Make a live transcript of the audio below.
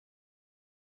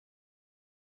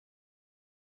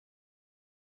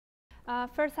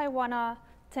First, I want to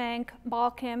thank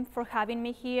Balchem for having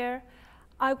me here.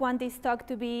 I want this talk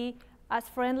to be as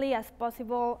friendly as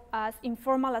possible, as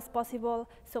informal as possible.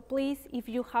 So please, if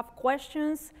you have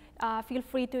questions, feel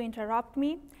free to interrupt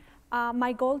me.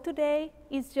 My goal today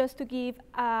is just to give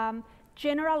a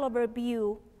general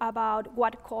overview about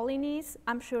what choline is.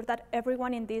 I'm sure that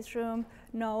everyone in this room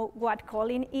knows what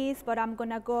choline is, but I'm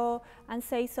going to go and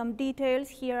say some details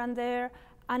here and there.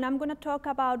 And I'm going to talk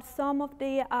about some of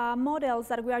the models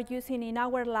that we are using in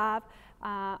our lab.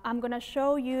 I'm going to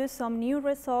show you some new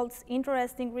results,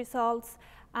 interesting results.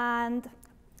 And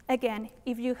again,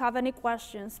 if you have any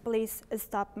questions, please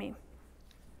stop me.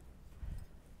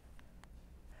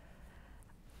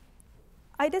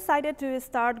 I decided to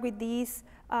start with this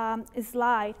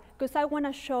slide because I want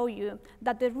to show you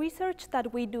that the research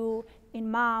that we do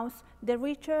in mouse, the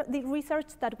research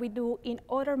that we do in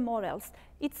other models,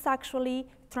 it's actually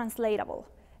translatable.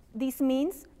 This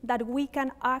means that we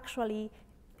can actually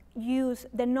use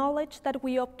the knowledge that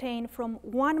we obtain from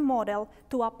one model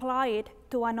to apply it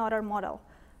to another model.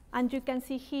 And you can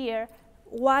see here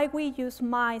why we use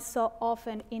mice so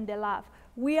often in the lab.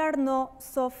 We are not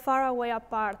so far away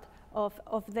apart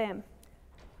of them.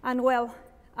 And well,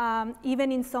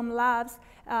 even in some labs,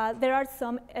 there are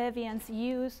some avians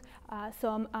used,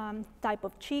 some type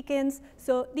of chickens.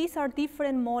 So these are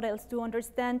different models to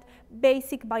understand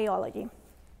basic biology.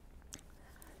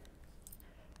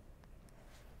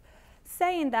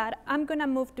 Saying that, I'm going to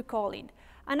move to choline.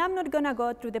 And I'm not going to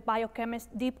go through the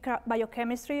deep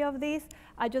biochemistry of this.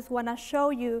 I just want to show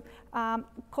you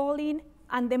choline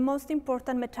and the most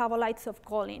important metabolites of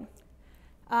choline.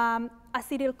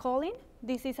 Acetylcholine,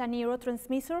 this is a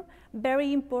neurotransmitter,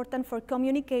 very important for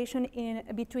communication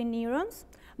between neurons,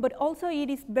 but also it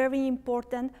is very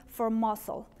important for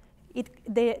muscle.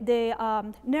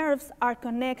 The nerves are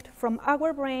connected from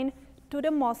our brain to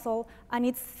the muscle, and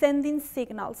it's sending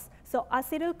signals. So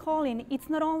acetylcholine, it's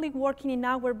not only working in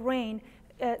our brain,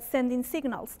 sending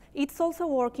signals, it's also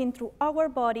working through our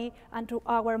body and through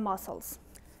our muscles.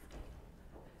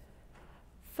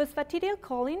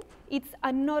 Phosphatidylcholine, it's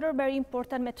another very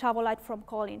important metabolite from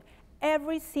choline.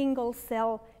 Every single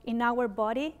cell in our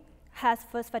body has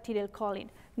phosphatidylcholine.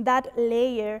 That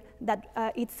layer that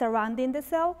it's surrounding the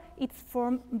cell, it's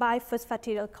formed by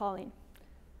phosphatidylcholine.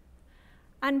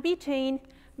 And betaine,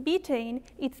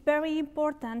 it's very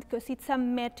important because it's a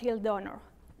methyl donor.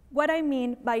 What I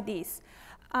mean by this,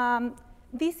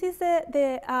 this is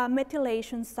the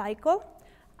methylation cycle,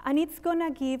 and it's going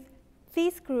to give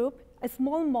this group a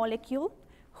small molecule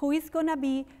who is going to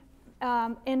be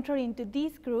entering into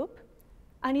this group,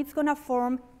 and it's going to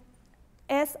form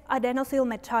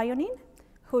S-adenosylmethionine,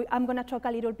 who I'm going to talk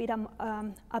a little bit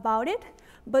about it.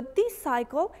 But this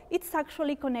cycle, it's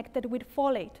actually connected with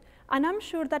folate. And I'm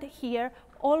sure that here,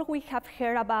 all we have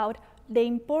heard about the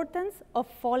importance of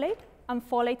folate and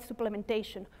folate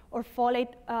supplementation, or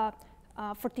folate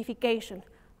fortification.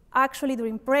 Actually,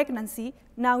 during pregnancy,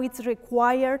 now it's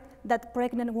required that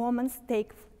pregnant women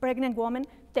take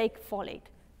folate.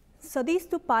 So these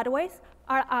two pathways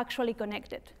are actually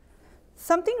connected.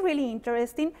 Something really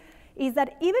interesting is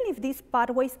that even if these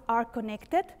pathways are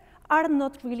connected, are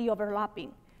not really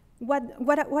overlapping.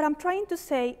 What I'm trying to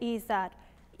say is that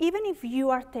even if you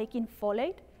are taking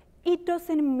folate, it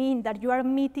doesn't mean that you are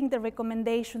meeting the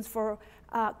recommendations for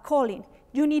choline.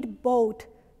 You need both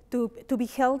to be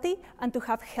healthy and to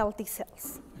have healthy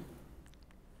cells.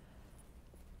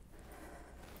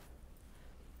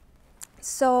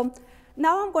 So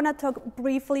now I'm going to talk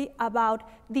briefly about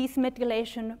this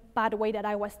methylation pathway that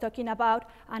I was talking about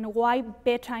and why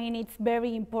betaine is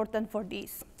very important for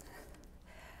this.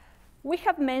 We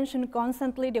have mentioned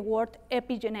constantly the word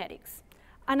epigenetics,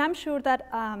 and I'm sure that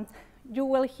you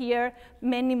will hear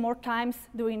many more times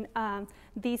during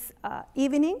this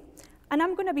evening. And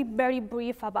I'm going to be very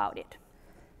brief about it.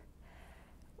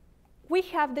 We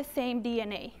have the same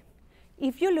DNA.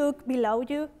 If you look below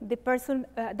you, the person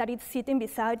that is sitting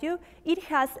beside you, it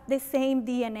has the same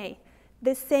DNA,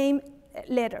 the same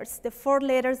letters, the 4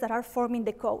 letters that are forming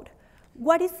the code.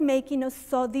 What is making us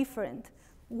so different?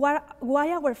 Why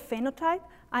our phenotype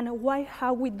and why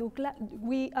how we look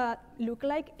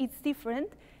like it's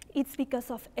different? It's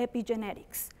because of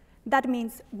epigenetics. That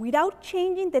means without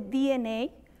changing the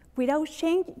DNA, without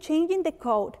changing the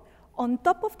code, on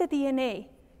top of the DNA,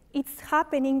 it's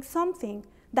happening something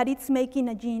that it's making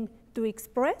a gene to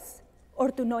express or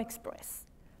to not express.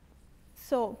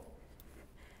 So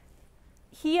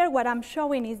here what I'm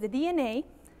showing is the DNA,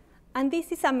 and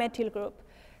this is a methyl group.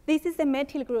 This is the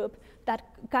methyl group that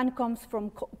can come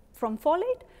from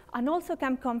folate and also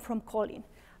can come from choline.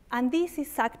 And this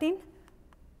is acting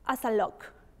as a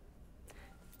lock.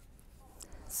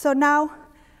 So now,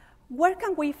 where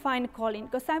can we find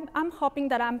choline? Because I'm hoping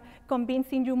that I'm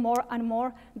convincing you more and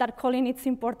more that choline is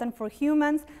important for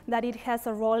humans, that it has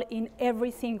a role in every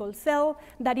single cell,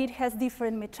 that it has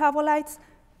different metabolites.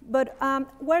 But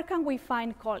where can we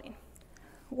find choline?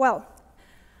 Well,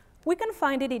 we can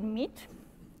find it in meat.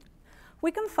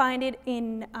 We can find it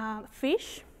in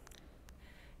fish,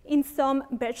 in some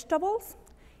vegetables,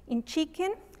 in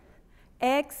chicken,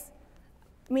 eggs,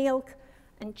 milk,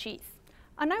 and cheese.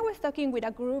 And I was talking with a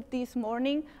group this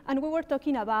morning, and we were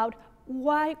talking about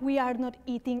why we are not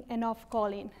eating enough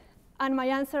choline. And my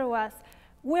answer was,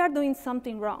 we are doing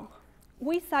something wrong.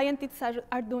 We scientists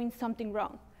are doing something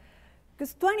wrong.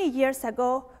 Because 20 years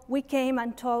ago, we came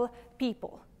and told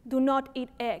people, do not eat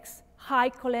eggs,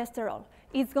 high cholesterol.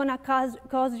 It's going to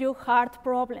cause you heart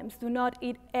problems. Do not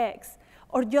eat eggs,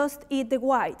 or just eat the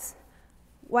whites.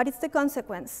 What is the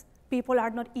consequence? People are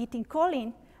not eating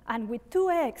choline, and with 2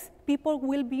 eggs, people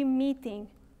will be meeting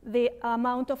the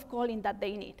amount of choline that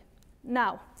they need.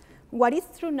 Now, what is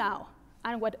true now,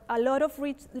 and what a lot of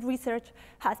research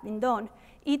has been done,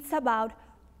 it's about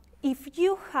if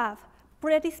you have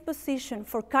predisposition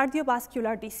for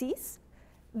cardiovascular disease,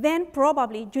 then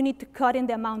probably you need to cut in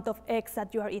the amount of eggs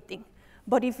that you are eating.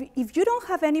 But if you don't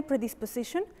have any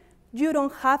predisposition, you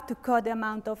don't have to cut the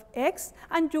amount of eggs,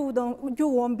 and you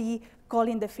won't be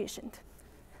choline deficient.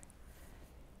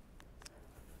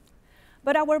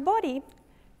 But our body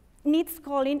needs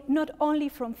choline not only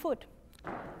from food.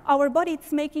 Our body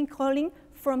is making choline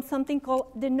from something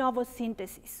called de novo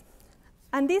synthesis.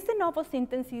 And this de novo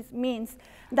synthesis means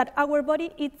that our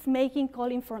body is making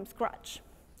choline from scratch.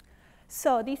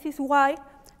 So this is why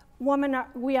women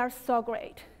we are so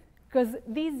great, because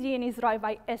this gene is driven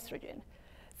by estrogen.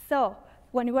 So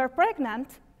when you are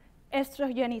pregnant,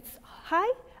 estrogen is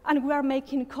high, and we are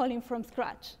making choline from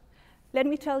scratch. Let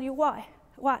me tell you why.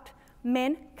 What?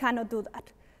 Men cannot do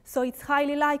that. So it's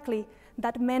highly likely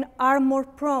that men are more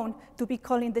prone to be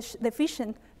choline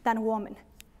deficient than women.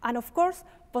 And of course,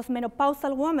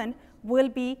 postmenopausal women will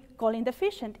be choline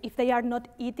deficient if they are not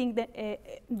eating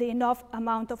the enough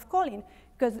amount of choline,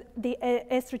 because the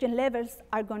estrogen levels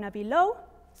are going to be low,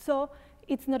 so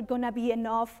it's not going to be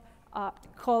enough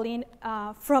choline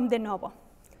from de novo.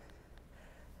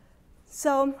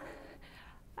 So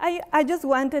I just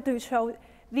wanted to show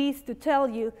this to tell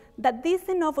you that this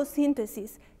de novo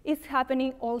synthesis is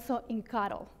happening also in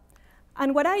cattle.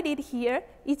 And what I did here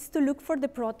is to look for the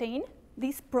protein,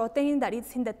 this protein that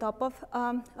is in the top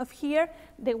of here,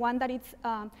 the one that is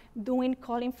doing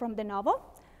choline from de novo.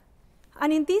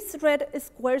 And in these red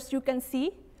squares, you can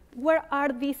see where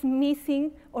are these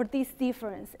missing or these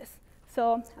differences.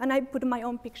 So, and I put my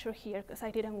own picture here because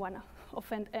I didn't want to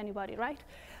offend anybody, right?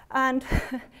 And,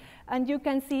 and you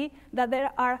can see that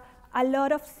there are a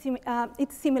lot of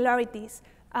similarities.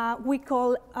 We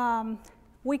call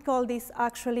this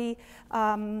actually,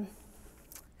 I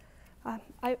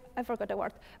forgot the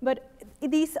word, but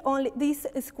these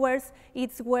squares,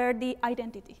 it's where the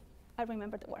identity, I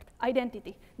remember the word,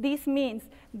 identity. This means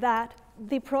that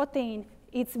the protein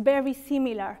is very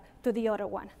similar to the other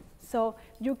one. So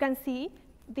you can see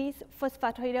this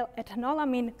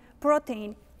phosphatidylethanolamin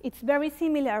protein, it's very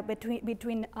similar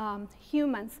between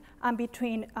humans and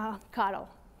between cattle.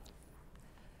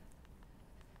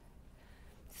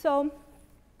 So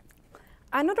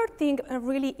another thing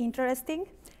really interesting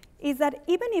is that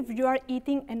even if you are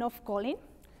eating enough choline,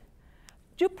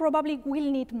 you probably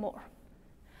will need more.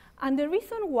 And the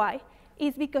reason why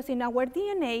is because in our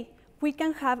DNA, we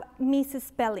can have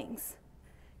misspellings.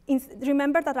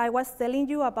 Remember that I was telling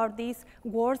you about these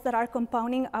words that are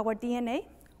compounding our DNA?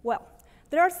 Well,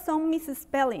 there are some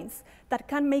misspellings that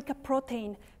can make a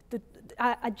protein,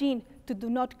 a gene, to do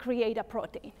not create a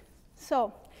protein.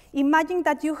 So imagine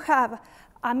that you have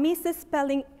a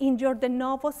misspelling in your de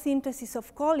novo synthesis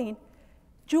of choline.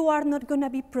 You are not going to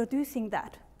be producing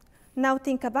that. Now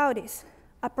think about this.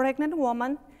 A pregnant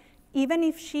woman, even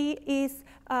if she is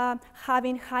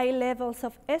having high levels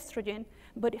of estrogen,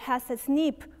 but has a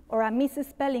SNP or a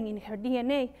misspelling in her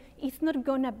DNA, it's not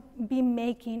going to be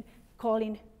making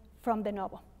choline from de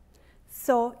novo.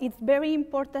 So it's very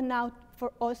important now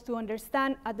for us to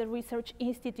understand at the Research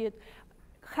Institute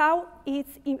how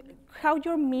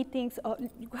your meetings, or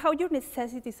how your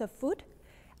necessities of food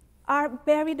are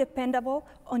very dependable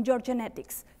on your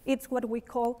genetics. It's what we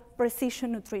call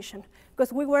precision nutrition.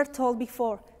 Because we were told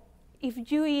before,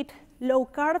 if you eat low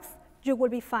carbs, you will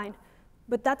be fine.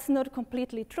 But that's not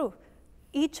completely true.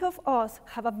 Each of us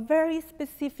have a very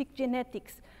specific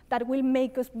genetics that will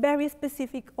make us very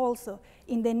specific also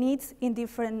in the needs in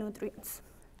different nutrients.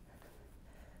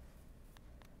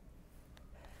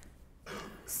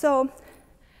 So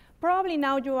Probably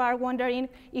now you are wondering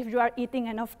if you are eating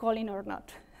enough choline or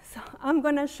not. So I'm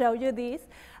going to show you this.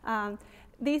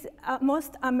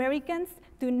 Most Americans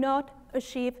do not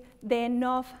achieve the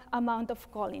enough amount of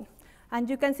choline. And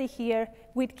you can see here,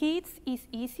 with kids, it's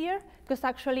easier, because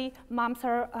actually moms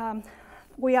are,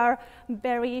 we are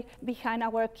very behind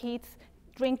our kids.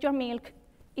 Drink your milk,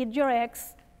 eat your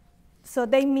eggs, so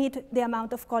they meet the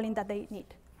amount of choline that they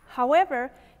need.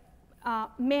 However,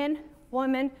 men,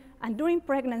 women, and during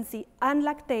pregnancy and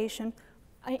lactation,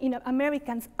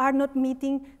 Americans are not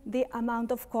meeting the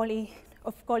amount of choline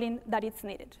that is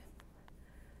needed.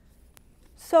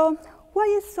 So why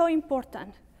is it so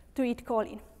important to eat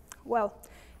choline? Well,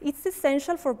 it's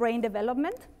essential for brain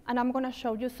development, and I'm going to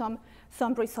show you some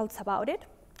results about it.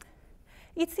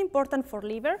 It's important for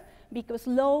liver, because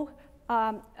low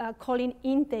choline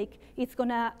intake is going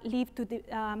to lead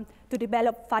to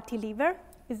develop fatty liver.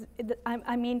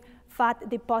 I mean fat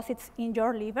deposits in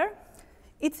your liver.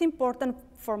 It's important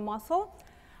for muscle,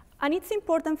 and it's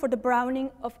important for the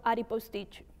browning of adipose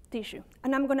tissue.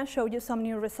 And I'm going to show you some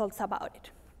new results about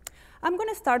it. I'm going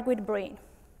to start with brain.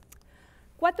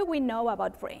 What do we know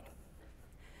about brain?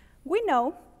 We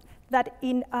know that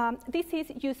this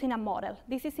is using a model.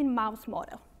 This is in mouse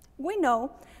model. We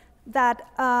know that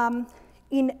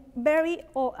in very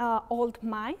old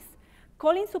mice,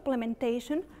 choline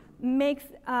supplementation makes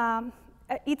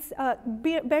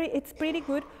it's pretty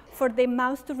good for the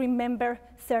mouse to remember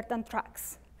certain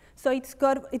tracks. So it's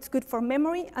good for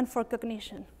memory and for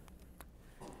cognition.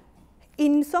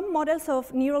 In some models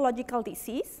of neurological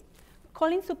disease,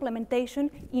 choline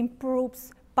supplementation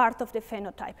improves part of the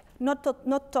phenotype. Not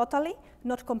totally,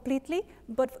 not completely,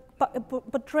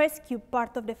 but rescue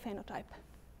part of the phenotype.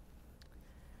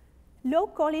 Low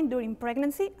choline during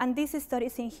pregnancy, and this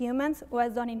study in humans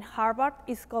was done in Harvard.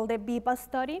 It's called the VIVA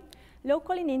study. Low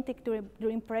choline intake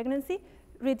during pregnancy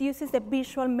reduces the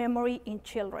visual memory in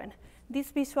children. This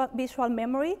visual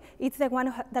memory, it's the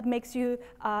one that makes you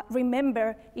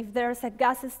remember if there's a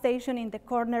gas station in the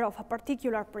corner of a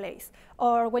particular place,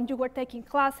 or when you were taking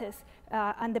classes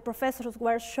and the professors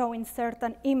were showing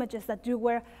certain images that you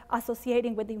were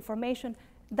associating with the information,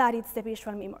 that is the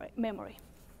visual memory.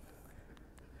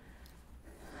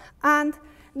 And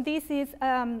this is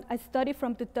a study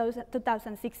from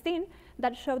 2016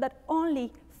 that showed that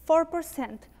only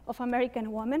 4% of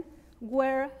American women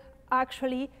were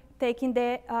actually taking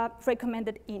the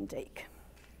recommended intake.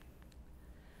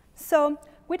 So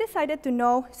we decided to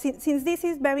know, since this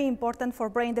is very important for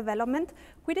brain development,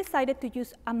 we decided to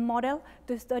use a model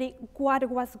to study what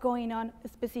was going on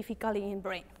specifically in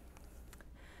brain.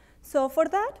 So for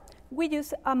that, we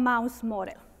used a mouse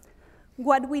model.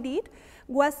 What we did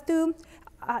was to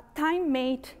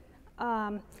time-mate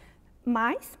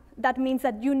mice. That means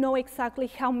that you know exactly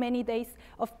how many days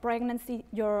of pregnancy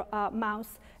your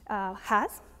mouse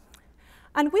has.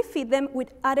 And we feed them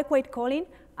with adequate choline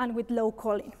and with low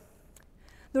choline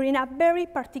during a very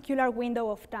particular window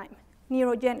of time,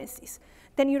 neurogenesis.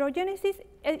 The neurogenesis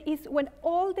is when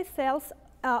all the cells,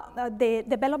 the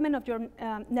development of your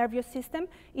nervous system,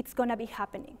 it's going to be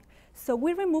happening. So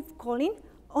we remove choline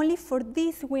only for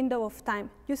this window of time.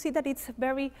 You see that it's a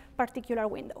very particular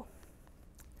window.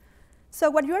 So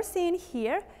what you are seeing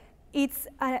here, it's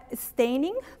a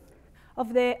staining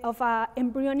of an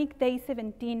embryonic day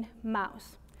 17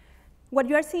 mouse. What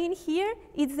you are seeing here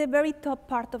is the very top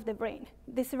part of the brain,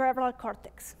 the cerebral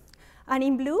cortex. And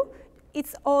in blue,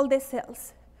 it's all the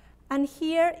cells. And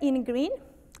here in green,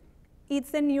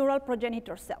 it's the neural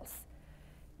progenitor cells.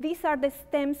 These are the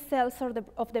stem cells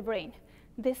of the brain,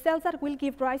 the cells that will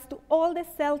give rise to all the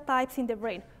cell types in the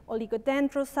brain,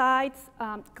 oligodendrocytes,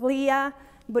 glia,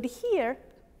 but here,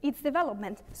 it's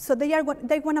development. So they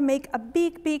want to make a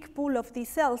big pool of these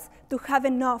cells to have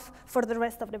enough for the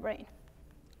rest of the brain.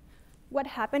 What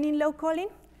happened in low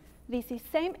choline? This is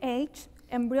same age,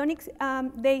 embryonic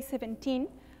day 17,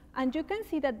 and you can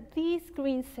see that these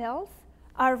green cells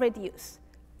are reduced.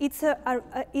 It's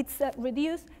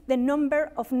reduced the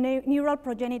number of neural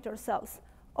progenitor cells,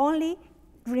 only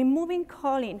removing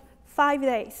choline 5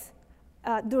 days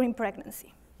during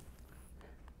pregnancy.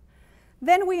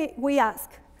 Then we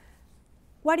ask,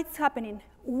 what is happening?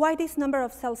 Why this number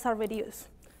of cells are reduced?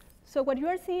 So what you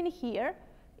are seeing here,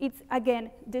 it's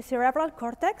again the cerebral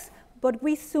cortex, but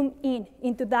we zoom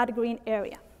into that green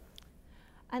area.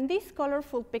 And this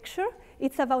colorful picture,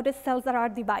 it's about the cells that are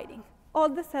dividing. All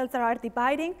the cells that are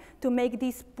dividing to make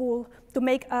this pool, to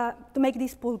make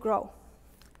this pool grow.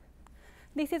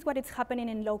 This is what is happening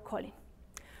in low choline.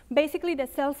 Basically, the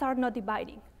cells are not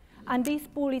dividing, and this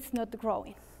pool is not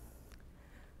growing.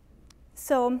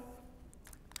 So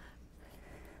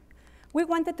We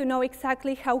wanted to know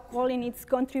exactly how choline is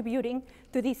contributing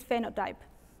to this phenotype.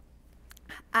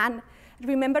 And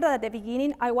remember that at the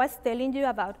beginning, I was telling you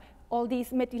about all this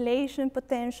methylation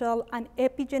potential and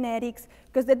epigenetics,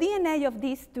 because the DNA of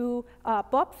these two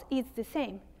pups is the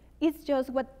same. It's just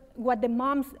what the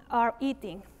moms are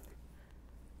eating.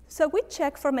 So we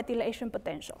check for methylation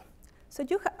potential. So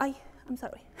I'm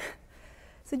sorry.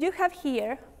 So you have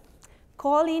here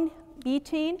choline,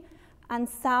 betaine, and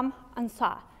SAM and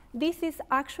SA. This is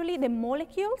actually the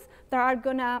molecules that are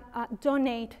gonna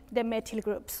donate the methyl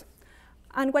groups.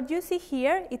 And what you see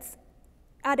here, it's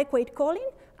adequate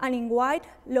choline, and in white,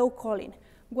 low choline.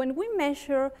 When we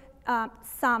measure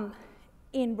SAM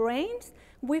in brains,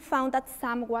 we found that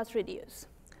SAM was reduced.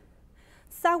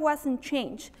 SA wasn't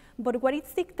changed, but what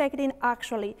it's detecting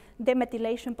actually, the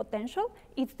methylation potential,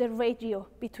 is the ratio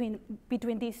between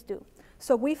these two.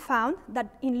 So we found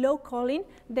that in low choline,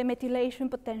 the methylation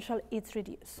potential is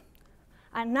reduced.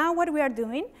 And now what we are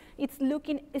doing is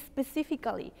looking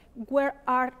specifically where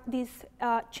are these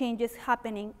changes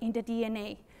happening in the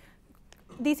DNA.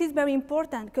 This is very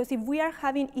important because if we are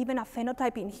having even a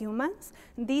phenotype in humans,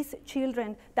 these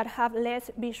children that have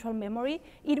less visual memory,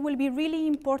 it will be really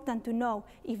important to know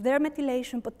if their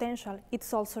methylation potential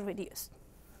is also reduced.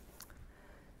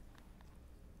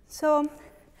 So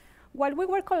while we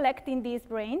were collecting these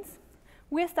brains,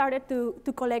 we started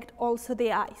to collect also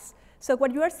the eyes. So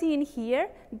what you are seeing here,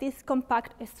 this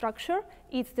compact structure,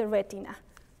 is the retina.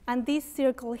 And this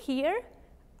circle here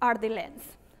are the lens.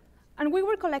 And we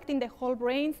were collecting the whole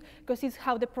brains because it's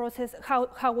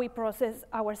how we process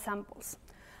our samples.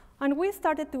 And we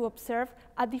started to observe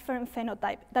a different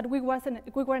phenotype that we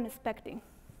weren't expecting.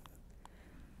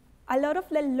 A lot of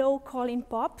the low choline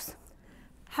pups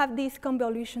have these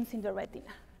convolutions in the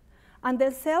retina. And the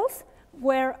cells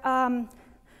were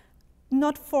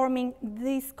not forming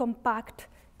this compact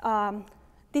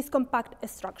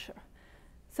structure.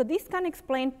 So this can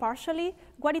explain partially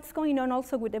what is going on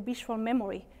also with the visual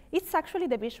memory. It's actually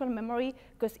the visual memory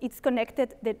because it's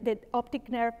connected, the optic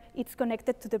nerve, it's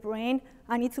connected to the brain,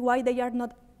 and it's why they are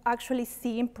not actually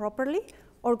seeing properly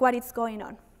or what is going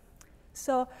on.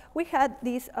 So we had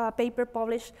this paper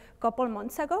published a couple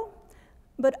months ago,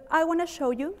 but I want to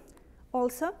show you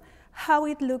also how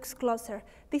it looks closer.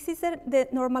 This is the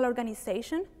normal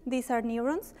organization. These are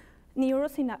neurons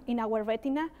in our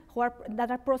retina that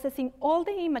are processing all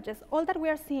the images. All that we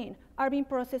are seeing are being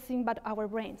processed by our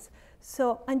brains.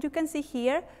 So, and you can see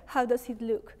here, how does it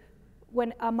look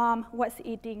when a mom was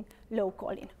eating low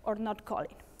choline or not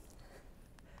choline.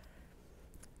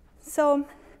 So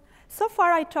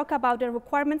far I talked about the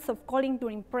requirements of choline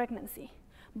during pregnancy.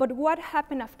 But what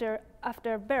happened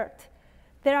after birth?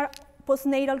 There are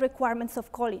postnatal requirements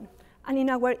of choline. And in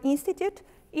our institute,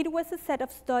 it was a set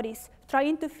of studies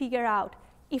trying to figure out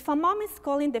if a mom is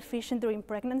choline deficient during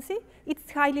pregnancy,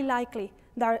 it's highly likely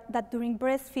that during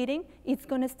breastfeeding, it's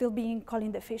going to still be in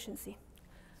choline deficiency.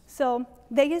 So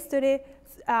they studied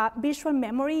visual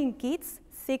memory in kids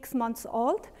 6 months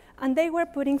old, and they were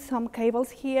putting some cables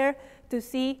here to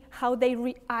see how they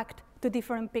react to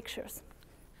different pictures.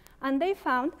 And they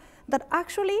found that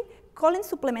actually choline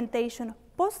supplementation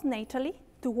postnatally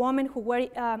to women who were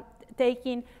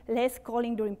taking less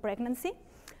choline during pregnancy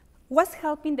was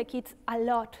helping the kids a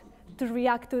lot to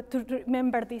react to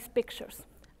remember these pictures.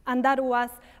 And that was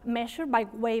measured by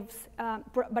waves,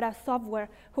 by a software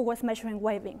who was measuring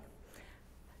waving.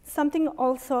 Something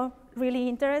also really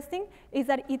interesting is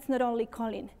that it's not only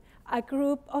choline. A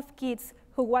group of kids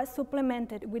who was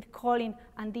supplemented with choline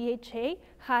and DHA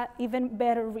had even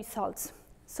better results.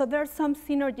 So there's some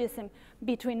synergism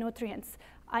between nutrients.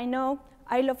 I know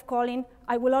I love choline.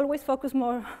 I will always focus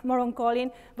more on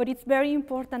choline, but it's very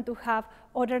important to have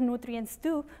other nutrients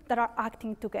too that are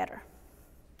acting together.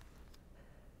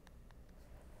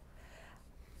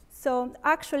 So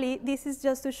actually, this is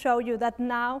just to show you that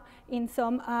now in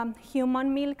some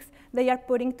human milks, they are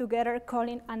putting together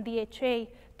choline and DHA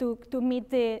to meet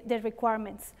the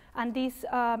requirements. And this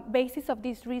basis of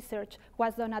this research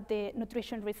was done at the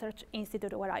Nutrition Research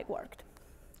Institute where I worked.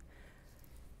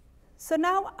 So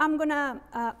now I'm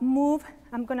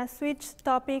gonna switch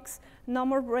topics, no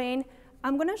more brain.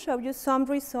 I'm gonna show you some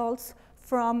results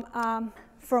from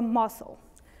muscle.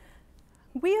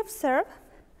 We observed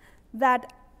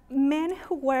that men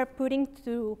who were putting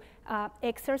to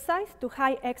exercise, to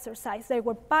high exercise, they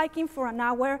were biking for an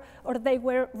hour or they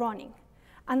were running.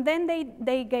 And then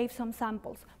they gave some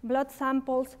samples, blood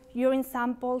samples, urine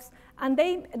samples, and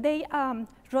they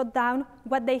wrote down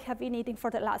what they have been eating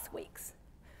for the last weeks.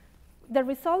 The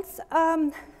results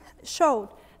showed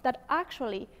that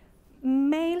actually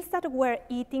males that were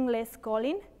eating less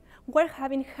choline were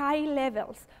having high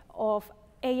levels of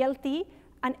ALT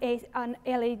and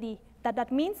LAD.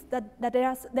 That means that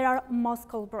there are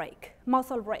muscle break.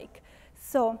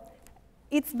 So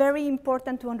it's very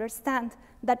important to understand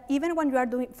that even when you are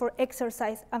doing for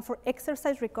exercise and for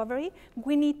exercise recovery,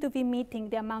 we need to be meeting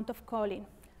the amount of choline.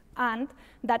 And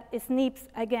that SNPs,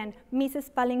 again,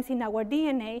 misspellings in our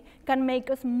DNA can make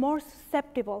us more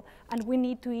susceptible, and we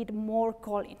need to eat more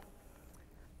choline.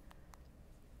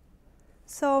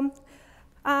 So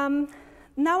now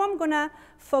I'm going to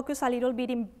focus a little bit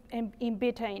in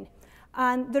betaine.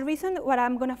 And the reason why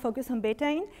I'm going to focus on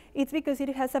betaine is because it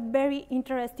has a very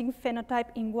interesting phenotype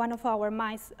in one of our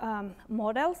mice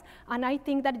models, and I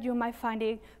think that you might find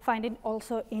it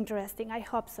also interesting. I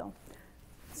hope so.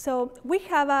 So we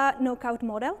have a knockout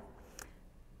model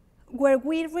where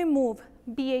we remove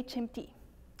BHMT.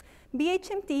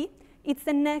 BHMT, it's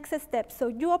the next step. So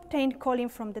you obtain choline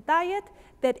from the diet,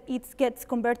 that it gets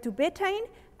converted to betaine,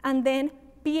 and then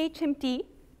BHMT,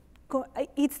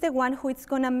 it's the one who is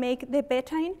going to make the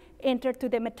betaine enter to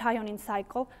the methionine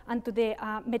cycle and to the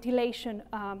methylation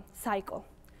cycle.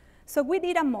 So we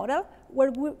did a model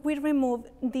where we removed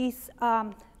this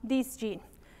gene.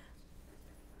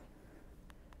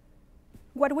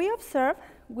 What we observed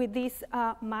with these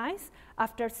mice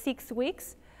after 6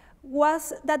 weeks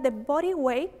was that the body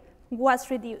weight was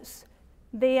reduced.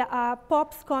 The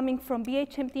POPs coming from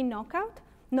BHMT knockout,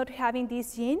 not having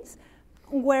these genes,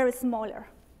 were smaller.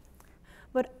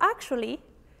 But actually,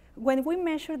 when we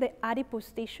measured the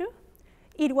adipose tissue,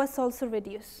 it was also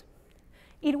reduced.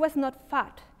 It was not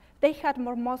fat. They had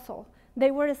more muscle.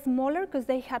 They were smaller because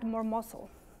they had more muscle.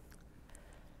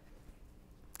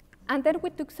 And then we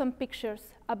took some pictures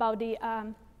about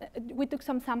we took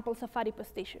some samples of adipose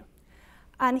tissue.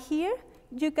 And here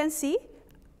you can see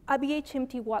a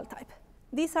BHMT wild type.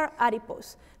 These are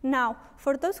adipose. Now,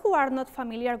 for those who are not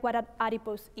familiar what an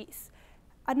adipose is,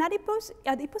 an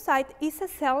adipocyte is a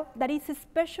cell that is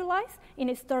specialized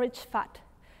in storage fat.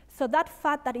 So that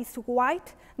fat that is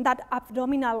white, that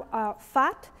abdominal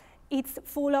fat, it's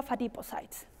full of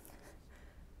adipocytes.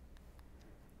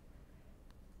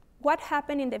 What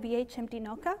happened in the BHMT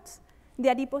knockouts? The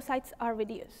adipocytes are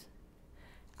reduced,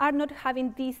 are not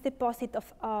having this deposit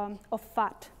of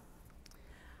fat.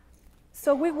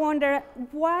 So we wonder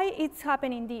why it's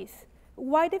happening this.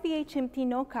 Why the BHMT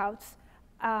knockouts,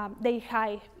 they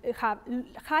have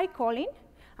high choline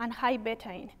and high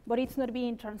betaine, but it's not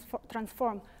being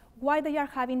transformed. Why they are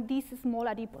having these small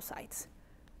adipocytes?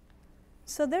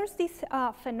 So there's this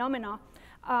phenomena.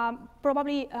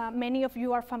 Probably many of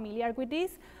you are familiar with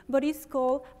this, but it's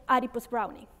called adipose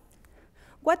browning.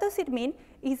 What does it mean?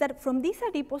 Is that from this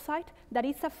adipocyte, that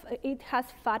it has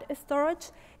fat storage,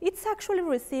 it's actually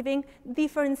receiving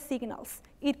different signals.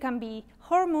 It can be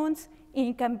hormones,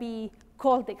 it can be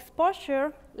cold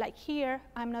exposure, like here.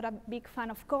 I'm not a big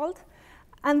fan of cold.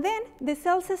 And then the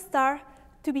cells start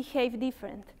to behave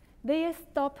different. They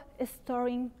stop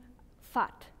storing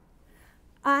fat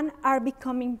and are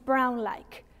becoming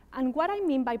brown-like. And what I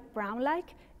mean by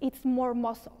brown-like, it's more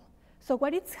muscle. So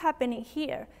what is happening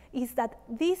here is that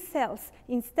these cells,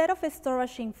 instead of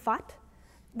storing fat,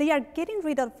 they are getting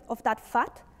rid of that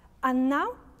fat, and now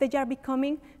they are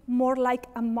becoming more like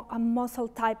a muscle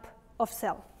type of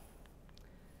cell.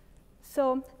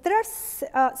 So there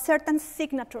are certain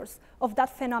signatures of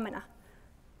that phenomena.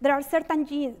 There are certain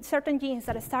genes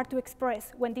that start to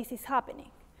express when this is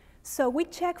happening. So we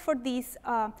check for these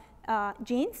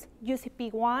genes,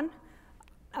 UCP1,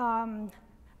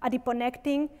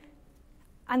 adiponectin,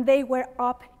 and they were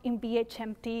up in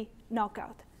BHMT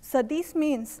knockout. So this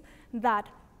means that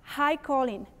high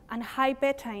choline and high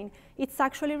betaine, it's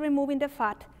actually removing the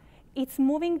fat. It's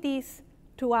moving this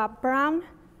to a brown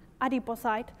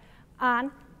adipocyte,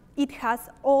 and it has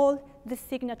all the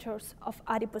signatures of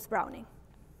adipose browning.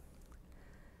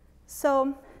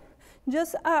 So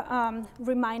just a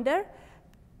reminder,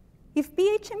 if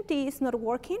BHMT is not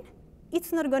working,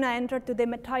 it's not going to enter to the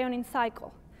methionine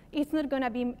cycle. It's not going to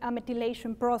be a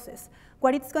methylation process.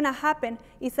 What it's going to happen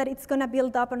is that it's going to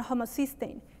build up on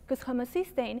homocysteine, because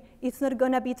homocysteine is not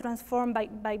going to be transformed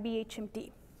by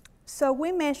BHMT. So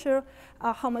we measure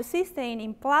homocysteine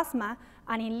in plasma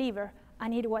and in liver,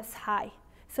 and it was high.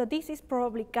 So this is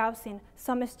probably causing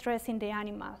some stress in the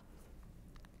animal.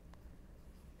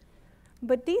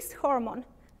 But this hormone,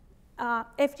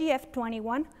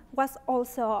 FGF21, was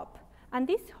also up. And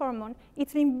this hormone,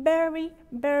 it's been very,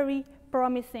 very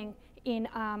promising in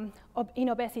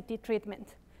obesity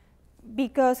treatment,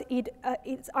 because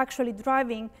it's actually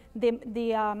driving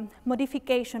the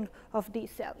modification of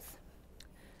these cells.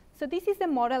 So this is the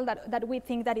model that we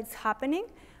think that it's happening.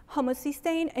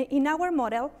 homocysteine, in our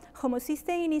model,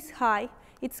 homocysteine is high.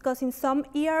 It's causing some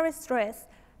ER stress.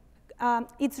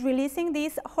 It's releasing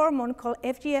this hormone called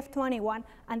FGF21,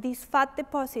 and these fat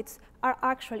deposits are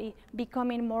actually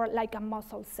becoming more like a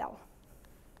muscle cell.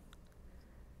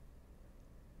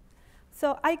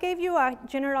 So I gave you a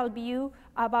general view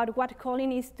about what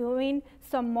choline is doing,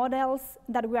 some models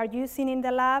that we are using in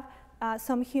the lab,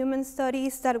 some human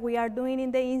studies that we are doing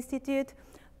in the institute.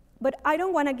 But I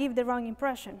don't want to give the wrong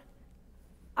impression.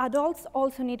 Adults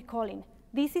also need choline.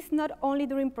 This is not only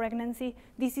during pregnancy.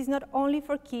 This is not only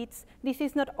for kids. This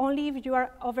is not only if you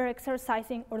are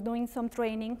over-exercising or doing some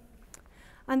training.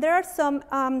 And there are some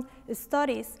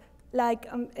studies like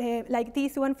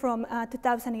this one from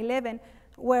 2011,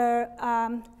 where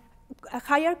a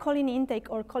higher choline intake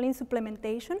or choline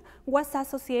supplementation was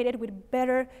associated with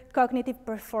better cognitive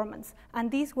performance.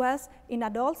 And this was in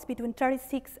adults between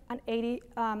 36 and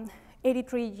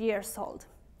 83 years old.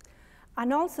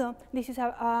 And also, this is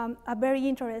a very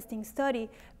interesting study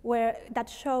that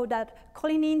showed that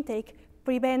choline intake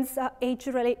prevents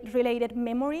age-related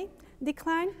memory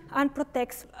decline and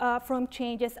protects from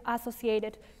changes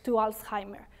associated to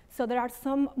Alzheimer's. So there are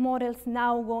some models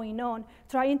now going on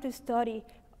trying to study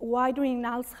why during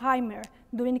Alzheimer's,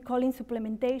 during choline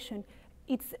supplementation,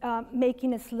 it's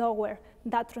making it slower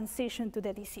that transition to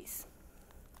the disease.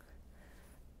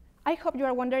 I hope you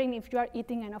are wondering if you are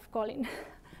eating enough choline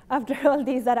after all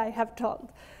this that I have told.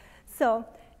 So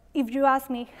if you ask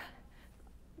me,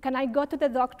 can I go to the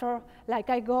doctor, like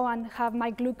I go and have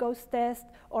my glucose test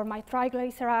or my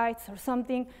triglycerides or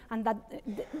something, and that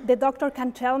the doctor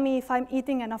can tell me if I'm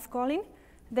eating enough choline?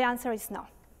 The answer is no.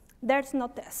 There's no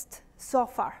test so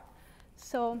far.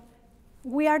 So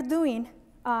we are doing,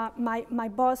 my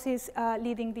boss is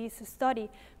leading this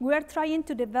study. We are trying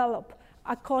to develop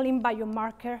a choline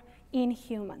biomarker in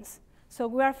humans. So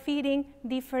we are feeding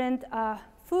different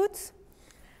foods,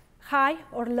 high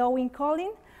or low in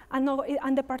choline,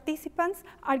 and the participants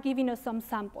are giving us some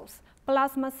samples,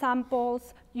 plasma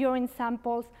samples, urine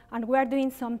samples, and we are doing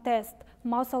some tests,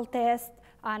 muscle tests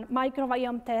and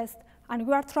microbiome tests, and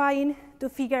we are trying to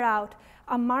figure out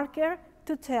a marker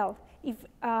to tell if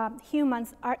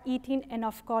humans are eating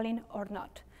enough choline or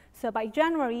not. So by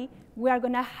January, we are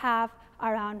going to have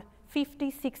around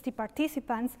 50, 60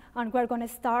 participants, and we're going to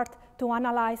start to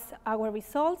analyze our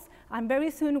results, and very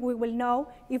soon we will know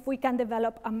if we can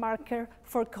develop a marker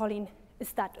for choline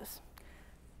status.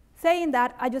 Saying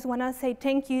that, I just want to say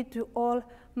thank you to all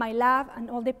my lab and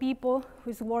all the people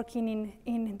who's working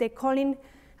in the choline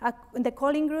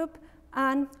group,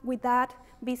 and with that,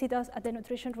 visit us at the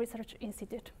Nutrition Research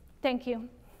Institute. Thank you.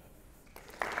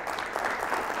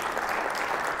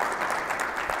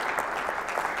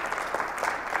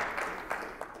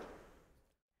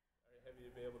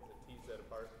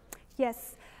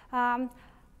 Yes.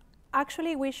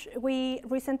 Actually, we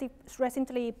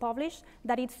recently published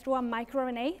that it's through a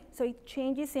microRNA, so it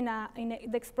changes in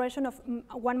the expression of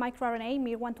one microRNA,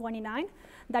 miR-129,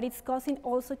 that it's causing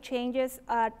also changes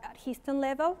at histone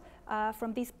level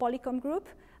from this Polycom group,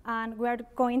 and we're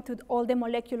going to all the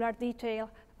molecular detail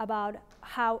about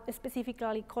how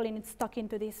specifically choline is stuck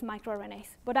into these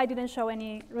microRNAs. But I didn't show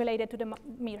any related to the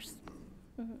miRs.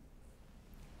 Mm-hmm.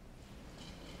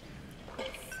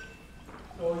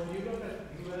 So when you look at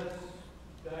U.S.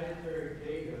 dietary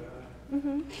data,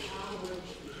 how much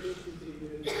deficiency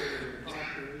is there in the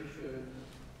population,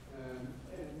 and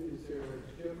is there a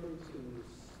difference in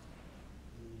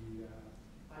the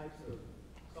types of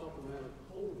supplemental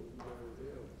choline that are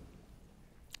available?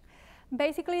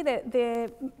 Basically,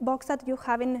 the box that you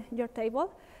have in your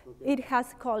table, it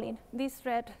has choline. This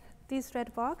red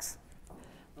box,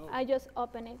 I just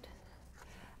open it.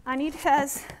 And it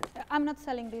has, I'm not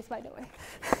selling this, by the way.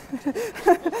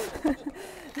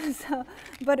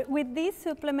 But with this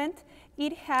supplement,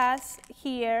 it has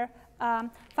here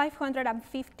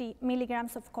 550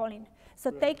 milligrams of choline.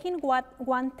 So taking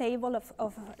one table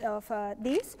of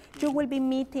this, you will be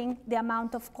meeting the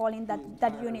amount of choline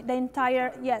that you need, the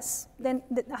entire, yes, then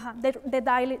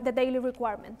the daily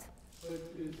requirement. But is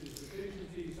the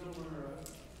deficiency somewhere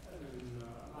in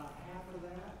about half of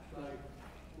that, like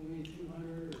only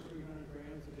 200 or 300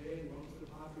 grams a day in most of the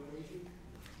population?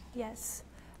 Yes.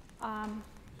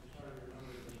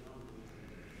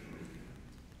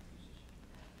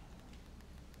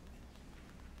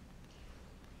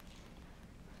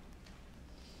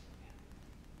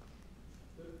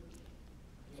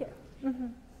 Here. Mm-hmm.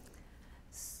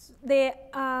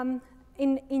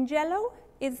 In yellow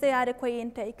is the adequate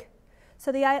intake.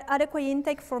 So the adequate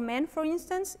intake for men, for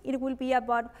instance, it will be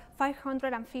about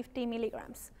 550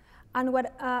 milligrams. And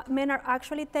what men are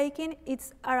actually taking,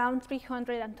 it's around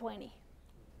 320.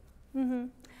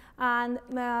 And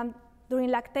during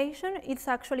lactation, it's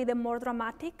actually the more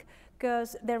dramatic,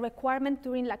 because the requirement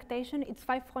during lactation is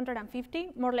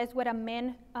 550, more or less what a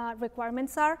men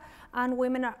requirements are, and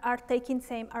women are taking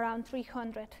same around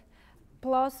 300,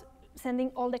 plus sending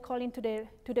all the choline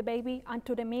to the baby and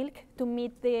to the milk to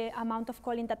meet the amount of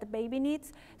choline that the baby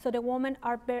needs. So the women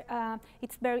are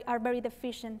very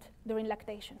deficient during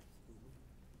lactation.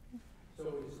 So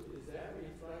is that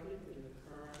reflected in the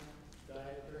current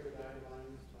dietary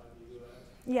guidelines by the U.S.?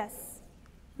 Yes.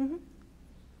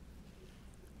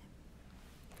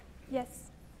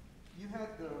 Yes. You had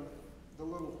the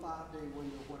little 5-day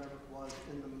window, whatever it was,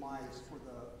 in the mice for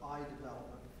the eye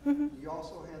development. You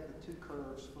also had the 2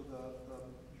 curves for the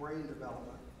brain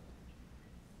development.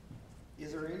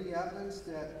 Is there any evidence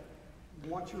that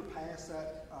once you're past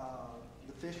that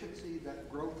deficiency, that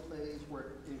growth phase where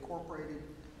it incorporated,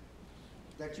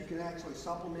 that you can actually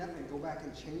supplement and go back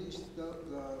and change the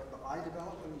eye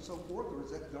development and so forth, or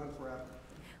is that done forever?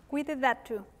 We did that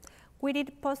too. We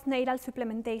did postnatal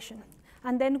supplementation,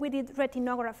 and then we did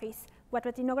retinographies. What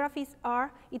retinographies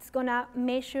are, it's gonna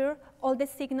measure all the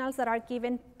signals that are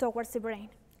given towards the brain.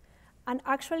 And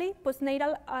actually,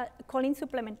 postnatal choline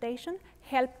supplementation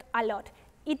helped a lot.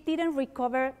 It didn't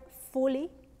recover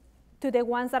fully to the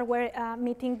ones that were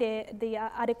meeting the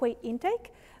adequate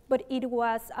intake, but it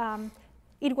was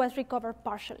recovered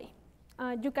partially.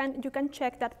 You can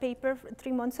check that paper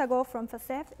 3 months ago from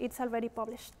FASEF. It's already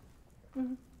published.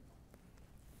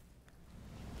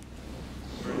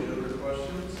 Are there any other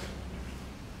questions?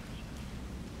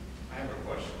 I have a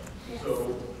question. Yes.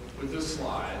 So with this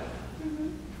slide,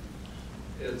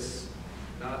 it's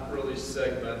not really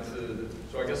segmented.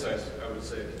 So I guess I would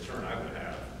say the concern I would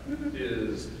have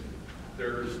is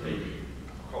there's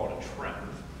call it a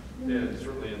trend, and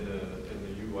certainly in the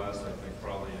U.S., I think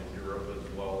probably in Europe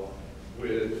as well,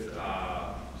 with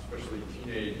especially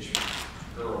teenage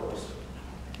girls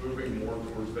moving more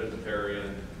towards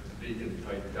vegetarian, vegan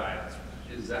type diets.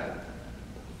 Is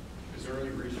there any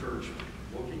research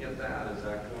looking at that? Is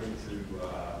that going to,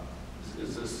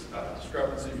 is this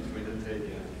discrepancy between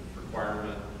intake and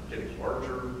requirement getting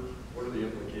larger? What are the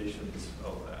implications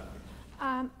of that?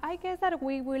 I guess that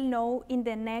we will know in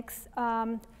the next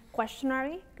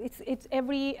questionnaire. It's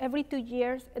every 2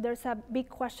 years, there's a big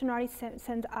questionnaire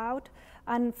sent out,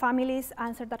 and families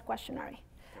answer that questionnaire.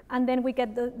 And then we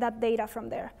get that data from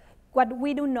there. What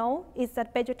we do know is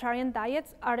that vegetarian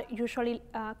diets are usually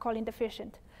choline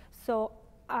deficient. So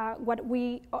what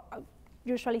we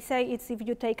usually say is if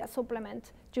you take a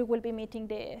supplement, you will be meeting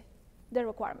the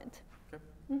requirement. Okay.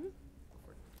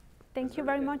 Thank you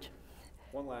very much.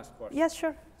 One last question. Yes,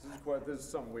 sure. This is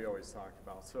something we always talk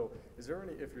about. So is there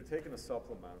any, if you're taking a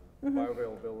supplement,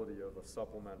 bioavailability of a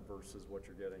supplement versus what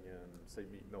you're getting in, say,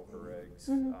 meat, milk, or eggs,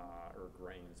 or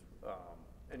grains,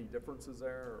 any differences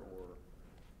there, or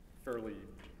fairly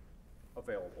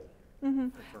available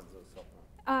in terms of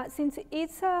supplement? Since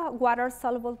it's a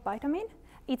water-soluble vitamin,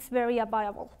 it's very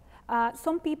available.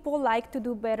 Some people like to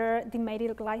do better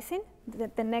demethyl glycine,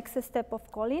 the next step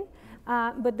of choline,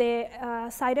 but the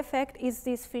side effect is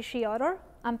this fishy odor,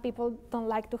 and people don't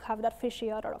like to have that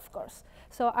fishy odor, of course.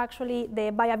 So actually,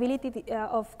 the viability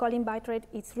of choline bitrate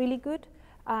is really good,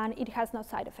 and it has no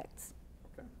side effects.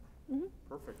 Okay.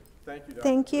 Perfect. Thank you, Dr.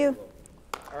 Thank you.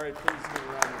 All right, please give a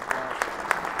round of applause.